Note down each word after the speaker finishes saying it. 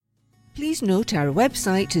Please note our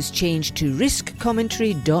website has changed to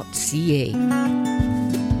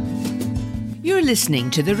riskcommentary.ca. You're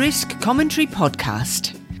listening to the Risk Commentary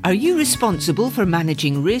Podcast. Are you responsible for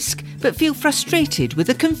managing risk but feel frustrated with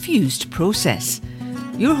a confused process?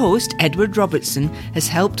 Your host, Edward Robertson, has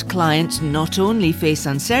helped clients not only face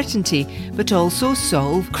uncertainty but also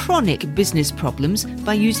solve chronic business problems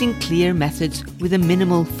by using clear methods with a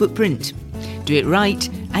minimal footprint. Do it right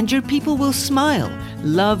and your people will smile,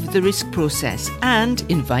 love the risk process and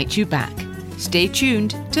invite you back. Stay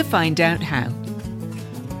tuned to find out how.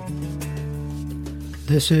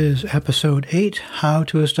 This is episode 8, How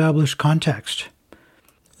to Establish Context.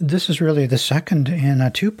 This is really the second in a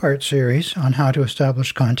two-part series on how to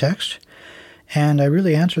establish context, and I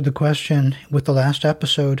really answered the question with the last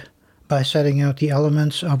episode by setting out the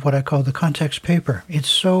elements of what I call the context paper. It's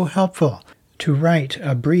so helpful to write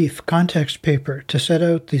a brief context paper to set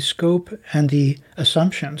out the scope and the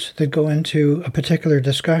assumptions that go into a particular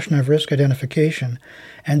discussion of risk identification,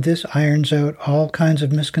 and this irons out all kinds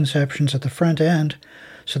of misconceptions at the front end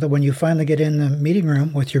so that when you finally get in the meeting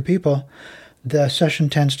room with your people, the session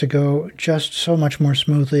tends to go just so much more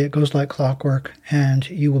smoothly. It goes like clockwork, and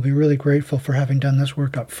you will be really grateful for having done this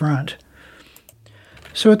work up front.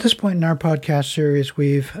 So at this point in our podcast series,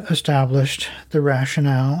 we've established the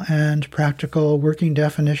rationale and practical working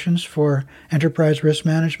definitions for enterprise risk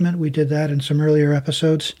management. We did that in some earlier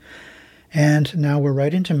episodes, and now we're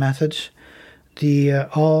right into methods. The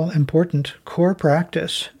all-important core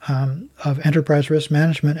practice of enterprise risk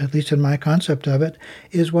management, at least in my concept of it,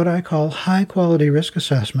 is what I call high-quality risk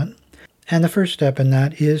assessment. And the first step in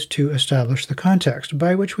that is to establish the context,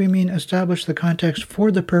 by which we mean establish the context for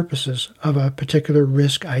the purposes of a particular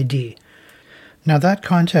risk ID. Now, that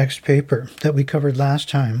context paper that we covered last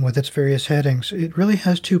time with its various headings, it really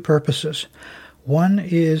has two purposes. One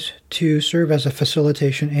is to serve as a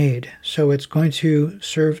facilitation aid. So it's going to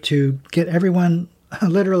serve to get everyone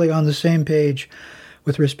literally on the same page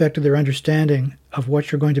with respect to their understanding of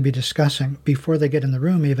what you're going to be discussing before they get in the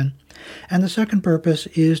room even. And the second purpose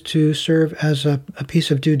is to serve as a piece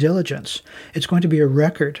of due diligence. It's going to be a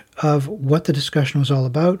record of what the discussion was all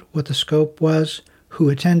about, what the scope was, who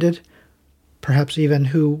attended, perhaps even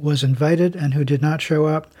who was invited and who did not show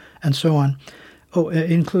up, and so on. Oh,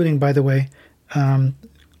 including, by the way,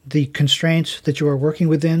 the constraints that you are working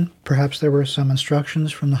within. Perhaps there were some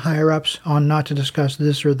instructions from the higher-ups on not to discuss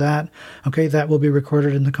this or that. Okay, that will be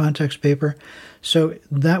recorded in the context paper. So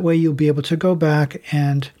that way you'll be able to go back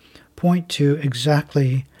and point to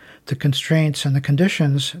exactly the constraints and the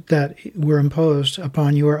conditions that were imposed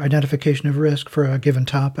upon your identification of risk for a given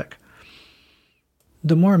topic.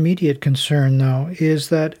 The more immediate concern, though, is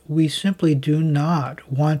that we simply do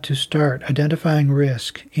not want to start identifying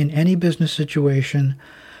risk in any business situation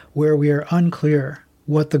where we are unclear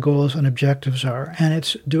what the goals and objectives are. And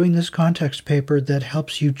it's doing this context paper that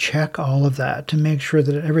helps you check all of that to make sure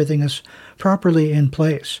that everything is properly in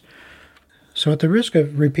place. So at the risk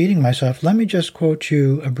of repeating myself, let me just quote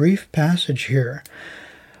you a brief passage here.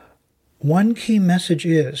 One key message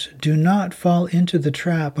is, do not fall into the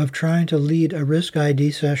trap of trying to lead a risk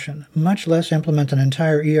ID session, much less implement an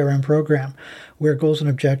entire ERM program where goals and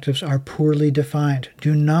objectives are poorly defined.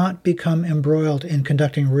 Do not become embroiled in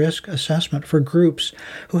conducting risk assessment for groups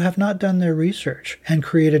who have not done their research and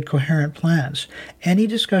created coherent plans. Any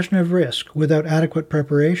discussion of risk without adequate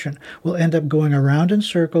preparation will end up going around in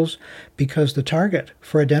circles because the target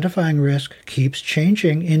for identifying risk keeps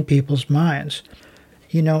changing in people's minds.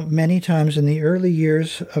 You know, many times in the early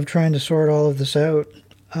years of trying to sort all of this out,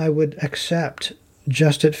 I would accept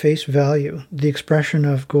just at face value the expression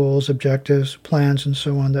of goals, objectives, plans, and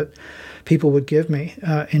so on that people would give me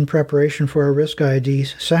in preparation for a risk ID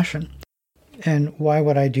session. And why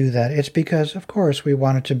would I do that? It's because, of course, we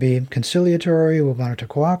wanted to be conciliatory, we wanted to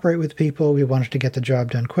cooperate with people, we wanted to get the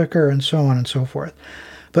job done quicker, and so on and so forth.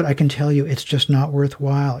 But I can tell you it's just not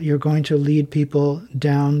worthwhile. You're going to lead people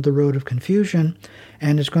down the road of confusion,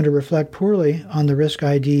 and it's going to reflect poorly on the risk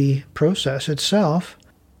ID process itself.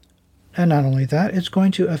 And not only that, it's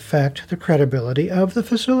going to affect the credibility of the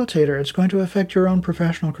facilitator. It's going to affect your own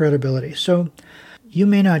professional credibility. So you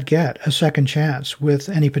may not get a second chance with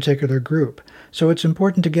any particular group. So it's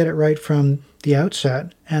important to get it right from the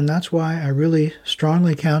outset, and that's why I really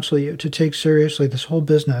strongly counsel you to take seriously this whole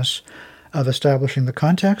business of establishing the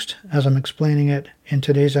context, as I'm explaining it in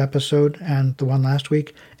today's episode and the one last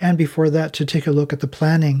week, and before that to take a look at the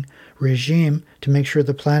planning regime to make sure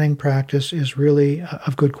the planning practice is really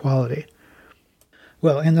of good quality.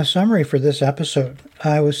 Well, in the summary for this episode,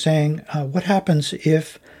 I was saying what happens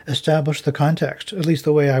if establish the context, at least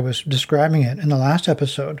the way I was describing it in the last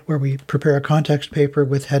episode, where we prepare a context paper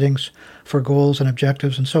with headings for goals and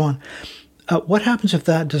objectives and so on. What happens if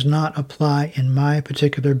that does not apply in my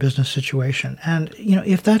particular business situation? And,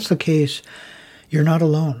 if that's the case, you're not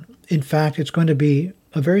alone. In fact, it's going to be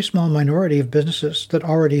a very small minority of businesses that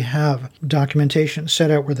already have documentation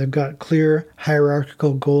set out where they've got clear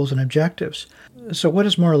hierarchical goals and objectives. So what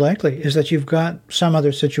is more likely is that you've got some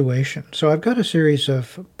other situation. So I've got a series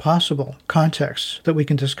of possible contexts that we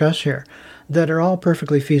can discuss here that are all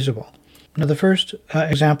perfectly feasible. Now, the first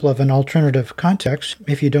example of an alternative context,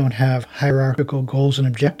 if you don't have hierarchical goals and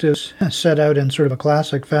objectives set out in sort of a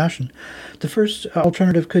classic fashion, the first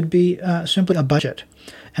alternative could be simply a budget.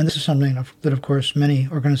 And this is something that, of course, many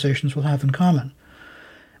organizations will have in common.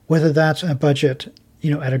 Whether that's a budget,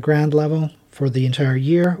 at a grand level for the entire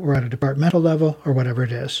year or at a departmental level or whatever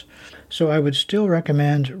it is. So I would still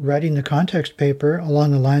recommend writing the context paper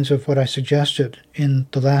along the lines of what I suggested in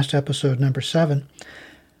the last episode, number 7.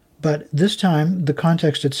 But this time, the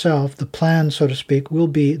context itself, the plan, so to speak, will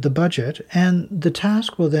be the budget, and the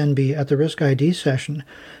task will then be at the Risk ID session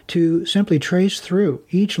to simply trace through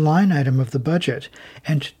each line item of the budget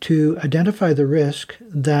and to identify the risk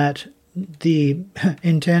that the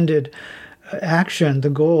intended action, the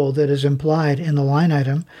goal that is implied in the line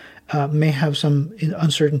item, may have some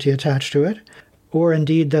uncertainty attached to it, or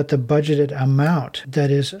indeed that the budgeted amount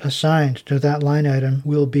that is assigned to that line item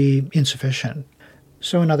will be insufficient.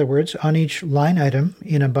 So in other words, on each line item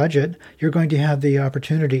in a budget, you're going to have the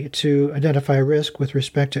opportunity to identify risk with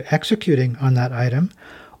respect to executing on that item,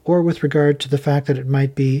 or with regard to the fact that it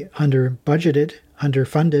might be under-budgeted,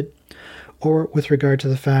 underfunded, or with regard to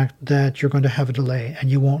the fact that you're going to have a delay and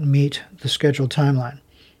you won't meet the scheduled timeline.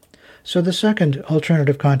 So the second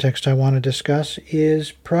alternative context I want to discuss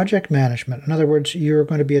is project management. In other words, you're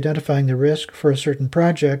going to be identifying the risk for a certain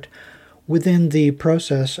project within the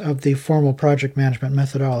process of the formal project management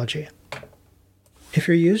methodology. If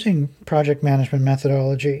you're using project management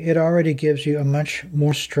methodology, it already gives you a much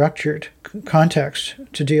more structured context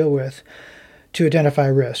to deal with to identify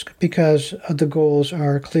risk, because the goals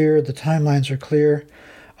are clear, the timelines are clear,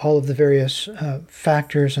 all of the various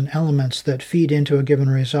factors and elements that feed into a given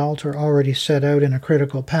result are already set out in a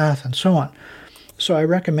critical path, and so on. So I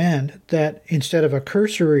recommend that instead of a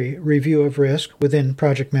cursory review of risk within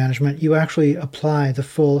project management, you actually apply the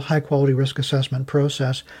full high-quality risk assessment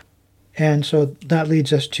process. And so that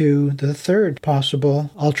leads us to the third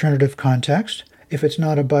possible alternative context. If it's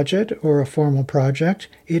not a budget or a formal project,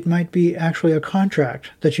 it might be actually a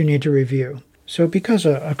contract that you need to review. So because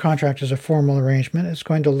a contract is a formal arrangement, it's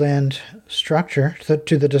going to lend structure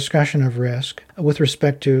to the discussion of risk with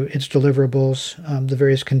respect to its deliverables, the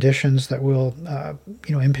various conditions that will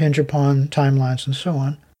impinge upon timelines and so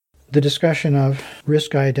on. The discussion of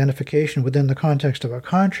risk identification within the context of a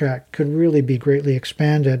contract could really be greatly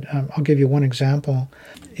expanded. I'll give you one example.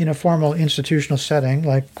 In a formal institutional setting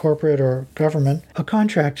like corporate or government, a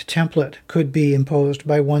contract template could be imposed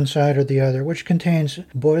by one side or the other, which contains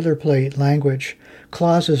boilerplate language,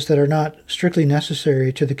 clauses that are not strictly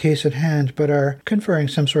necessary to the case at hand, but are conferring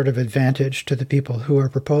some sort of advantage to the people who are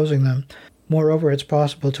proposing them. Moreover, it's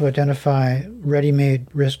possible to identify ready-made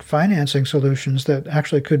risk financing solutions that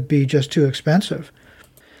actually could be just too expensive.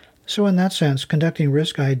 So in that sense, conducting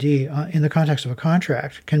risk ID in the context of a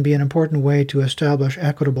contract can be an important way to establish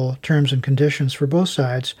equitable terms and conditions for both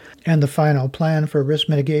sides, and the final plan for risk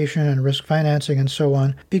mitigation and risk financing and so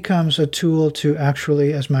on becomes a tool to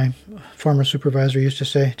actually, as my former supervisor used to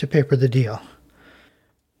say, to paper the deal.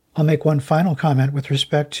 I'll make one final comment with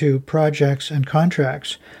respect to projects and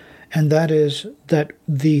contracts, and that is that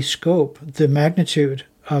the scope, the magnitude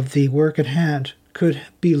of the work at hand could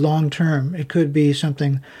be long-term. It could be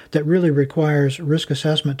something that really requires risk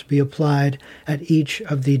assessment to be applied at each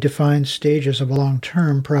of the defined stages of a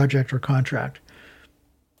long-term project or contract.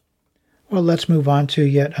 Well, let's move on to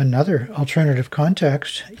yet another alternative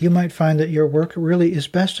context. You might find that your work really is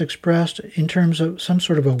best expressed in terms of some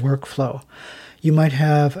sort of a workflow. You might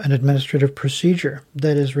have an administrative procedure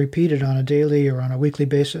that is repeated on a daily or on a weekly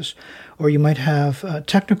basis, or you might have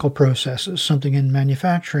technical processes, something in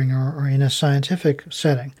manufacturing or in a scientific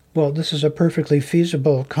setting. Well, this is a perfectly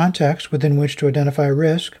feasible context within which to identify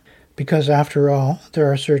risk, because after all,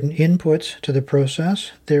 there are certain inputs to the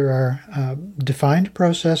process, there are defined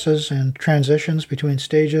processes and transitions between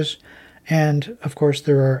stages, and of course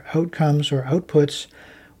there are outcomes or outputs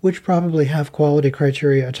which probably have quality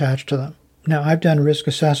criteria attached to them. Now, I've done risk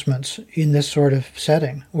assessments in this sort of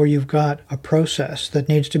setting where you've got a process that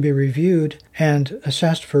needs to be reviewed and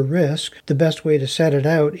assessed for risk. The best way to set it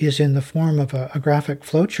out is in the form of a graphic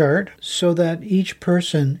flowchart so that each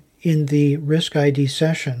person in the risk ID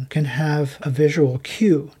session can have a visual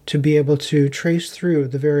cue to be able to trace through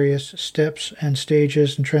the various steps and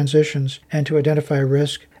stages and transitions and to identify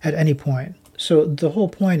risk at any point. So the whole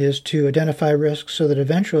point is to identify risks so that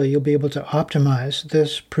eventually you'll be able to optimize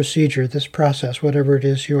this procedure, this process, whatever it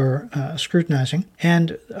is you're scrutinizing.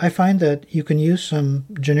 And I find that you can use some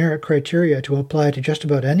generic criteria to apply to just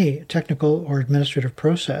about any technical or administrative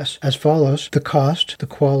process as follows: the cost, the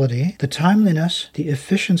quality, the timeliness, the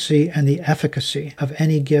efficiency, and the efficacy of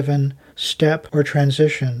any given step or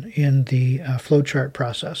transition in the flowchart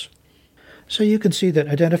process. So you can see that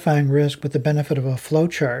identifying risk with the benefit of a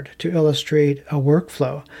flowchart to illustrate a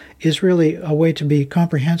workflow is really a way to be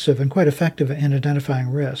comprehensive and quite effective in identifying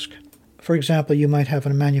risk. For example, you might have a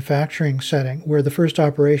manufacturing setting where the first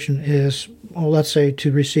operation is, let's say,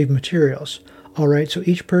 to receive materials. All right, so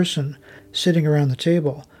each person sitting around the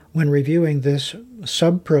table when reviewing this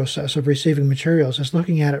sub-process of receiving materials is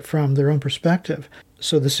looking at it from their own perspective.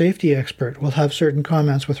 So the safety expert will have certain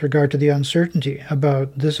comments with regard to the uncertainty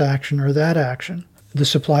about this action or that action. The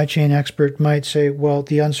supply chain expert might say, well,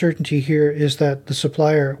 the uncertainty here is that the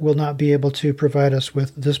supplier will not be able to provide us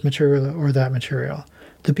with this material or that material.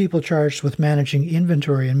 The people charged with managing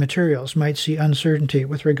inventory and materials might see uncertainty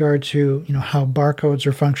with regard to, how barcodes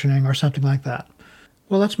are functioning or something like that.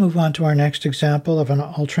 Well, let's move on to our next example of an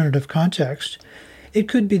alternative context. It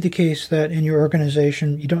could be the case that in your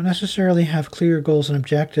organization you don't necessarily have clear goals and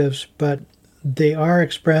objectives, but they are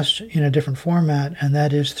expressed in a different format, and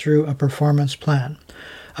that is through a performance plan,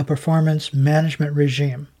 a performance management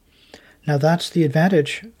regime. Now, that's the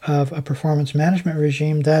advantage of a performance management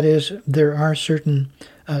regime. That is, there are certain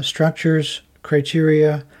structures,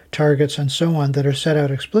 criteria, targets, and so on that are set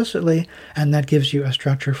out explicitly, and that gives you a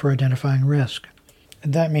structure for identifying risk.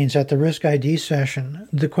 That means at the risk ID session,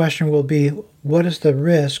 the question will be, what is the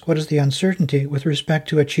risk, what is the uncertainty with respect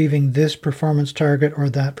to achieving this performance target or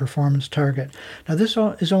that performance target? Now, this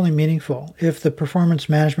is only meaningful if the performance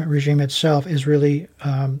management regime itself is really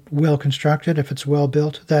well constructed, if it's well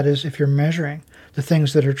built. That is, if you're measuring the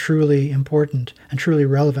things that are truly important and truly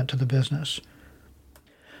relevant to the business.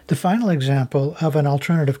 The final example of an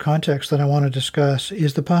alternative context that I want to discuss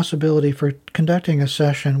is the possibility for conducting a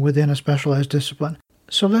session within a specialized discipline.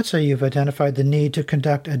 So let's say you've identified the need to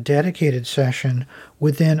conduct a dedicated session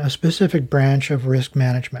within a specific branch of risk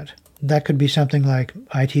management. That could be something like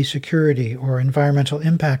IT security or environmental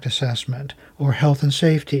impact assessment or health and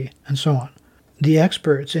safety and so on. The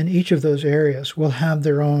experts in each of those areas will have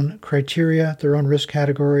their own criteria, their own risk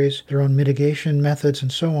categories, their own mitigation methods,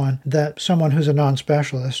 and so on, that someone who's a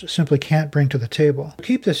non-specialist simply can't bring to the table.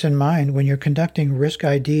 Keep this in mind when you're conducting risk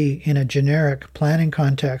ID in a generic planning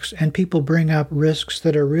context and people bring up risks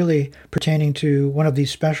that are really pertaining to one of these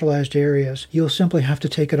specialized areas. You'll simply have to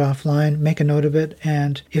take it offline, make a note of it,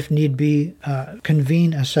 and if need be,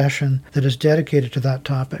 convene a session that is dedicated to that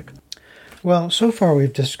topic. Well, so far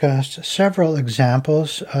we've discussed several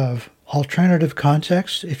examples of alternative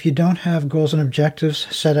contexts. If you don't have goals and objectives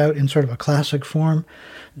set out in sort of a classic form,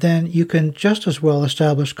 then you can just as well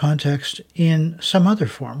establish context in some other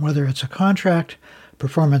form, whether it's a contract,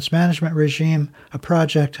 performance management regime, a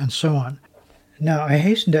project, and so on. Now, I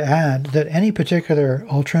hasten to add that any particular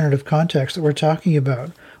alternative context that we're talking about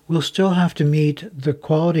will still have to meet the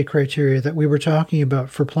quality criteria that we were talking about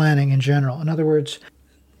for planning in general. In other words,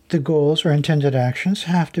 the goals or intended actions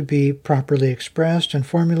have to be properly expressed and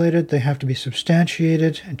formulated. They have to be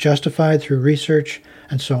substantiated and justified through research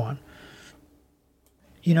and so on.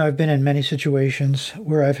 I've been in many situations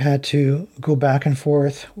where I've had to go back and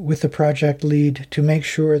forth with the project lead to make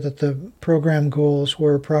sure that the program goals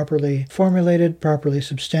were properly formulated, properly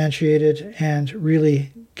substantiated, and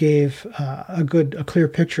really gave a clear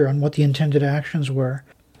picture on what the intended actions were.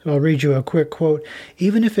 So I'll read you a quick quote.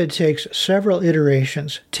 "Even if it takes several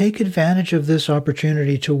iterations, take advantage of this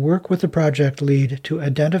opportunity to work with the project lead to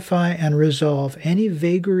identify and resolve any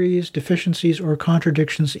vagaries, deficiencies, or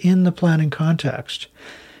contradictions in the planning context.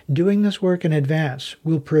 Doing this work in advance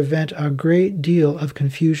will prevent a great deal of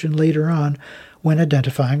confusion later on when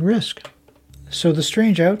identifying risk." So the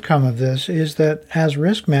strange outcome of this is that as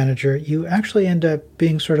risk manager, you actually end up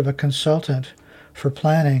being sort of a consultant for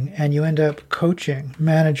planning, and you end up coaching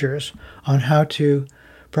managers on how to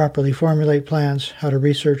properly formulate plans, how to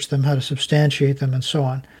research them, how to substantiate them, and so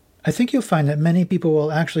on. I think you'll find that many people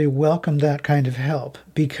will actually welcome that kind of help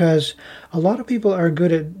because a lot of people are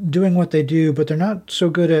good at doing what they do, but they're not so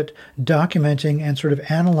good at documenting and sort of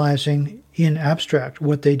analyzing in abstract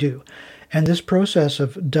what they do. And this process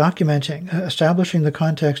of documenting, establishing the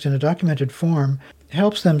context in a documented form,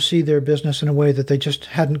 helps them see their business in a way that they just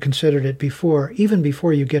hadn't considered it before, even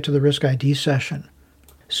before you get to the Risk ID session.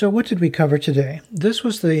 So what did we cover today? This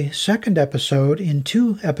was the second episode in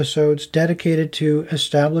 2 episodes dedicated to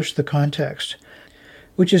establish the context,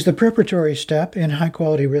 which is the preparatory step in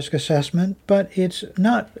high-quality risk assessment, but it's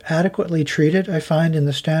not adequately treated, I find, in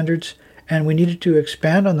the standards, and we needed to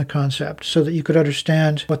expand on the concept so that you could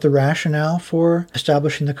understand what the rationale for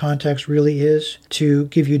establishing the context really is, to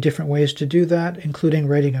give you different ways to do that, including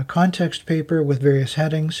writing a context paper with various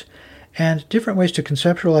headings, and different ways to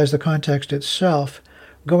conceptualize the context itself,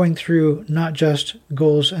 going through not just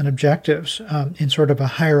goals and objectives in sort of a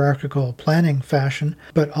hierarchical planning fashion,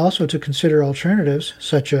 but also to consider alternatives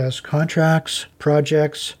such as contracts,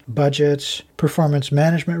 projects, budgets, performance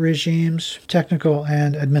management regimes, technical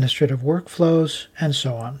and administrative workflows, and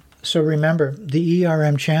so on. So remember, the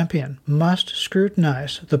ERM champion must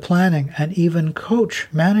scrutinize the planning and even coach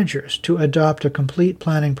managers to adopt a complete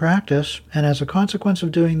planning practice, and as a consequence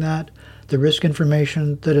of doing that, the risk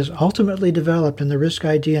information that is ultimately developed in the risk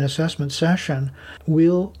ID and assessment session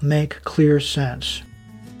will make clear sense.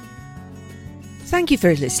 Thank you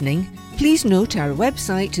for listening. Please note our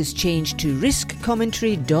website has changed to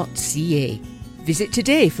riskcommentary.ca. Visit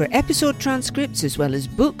today for episode transcripts as well as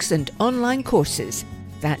books and online courses.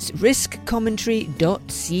 That's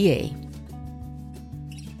riskcommentary.ca.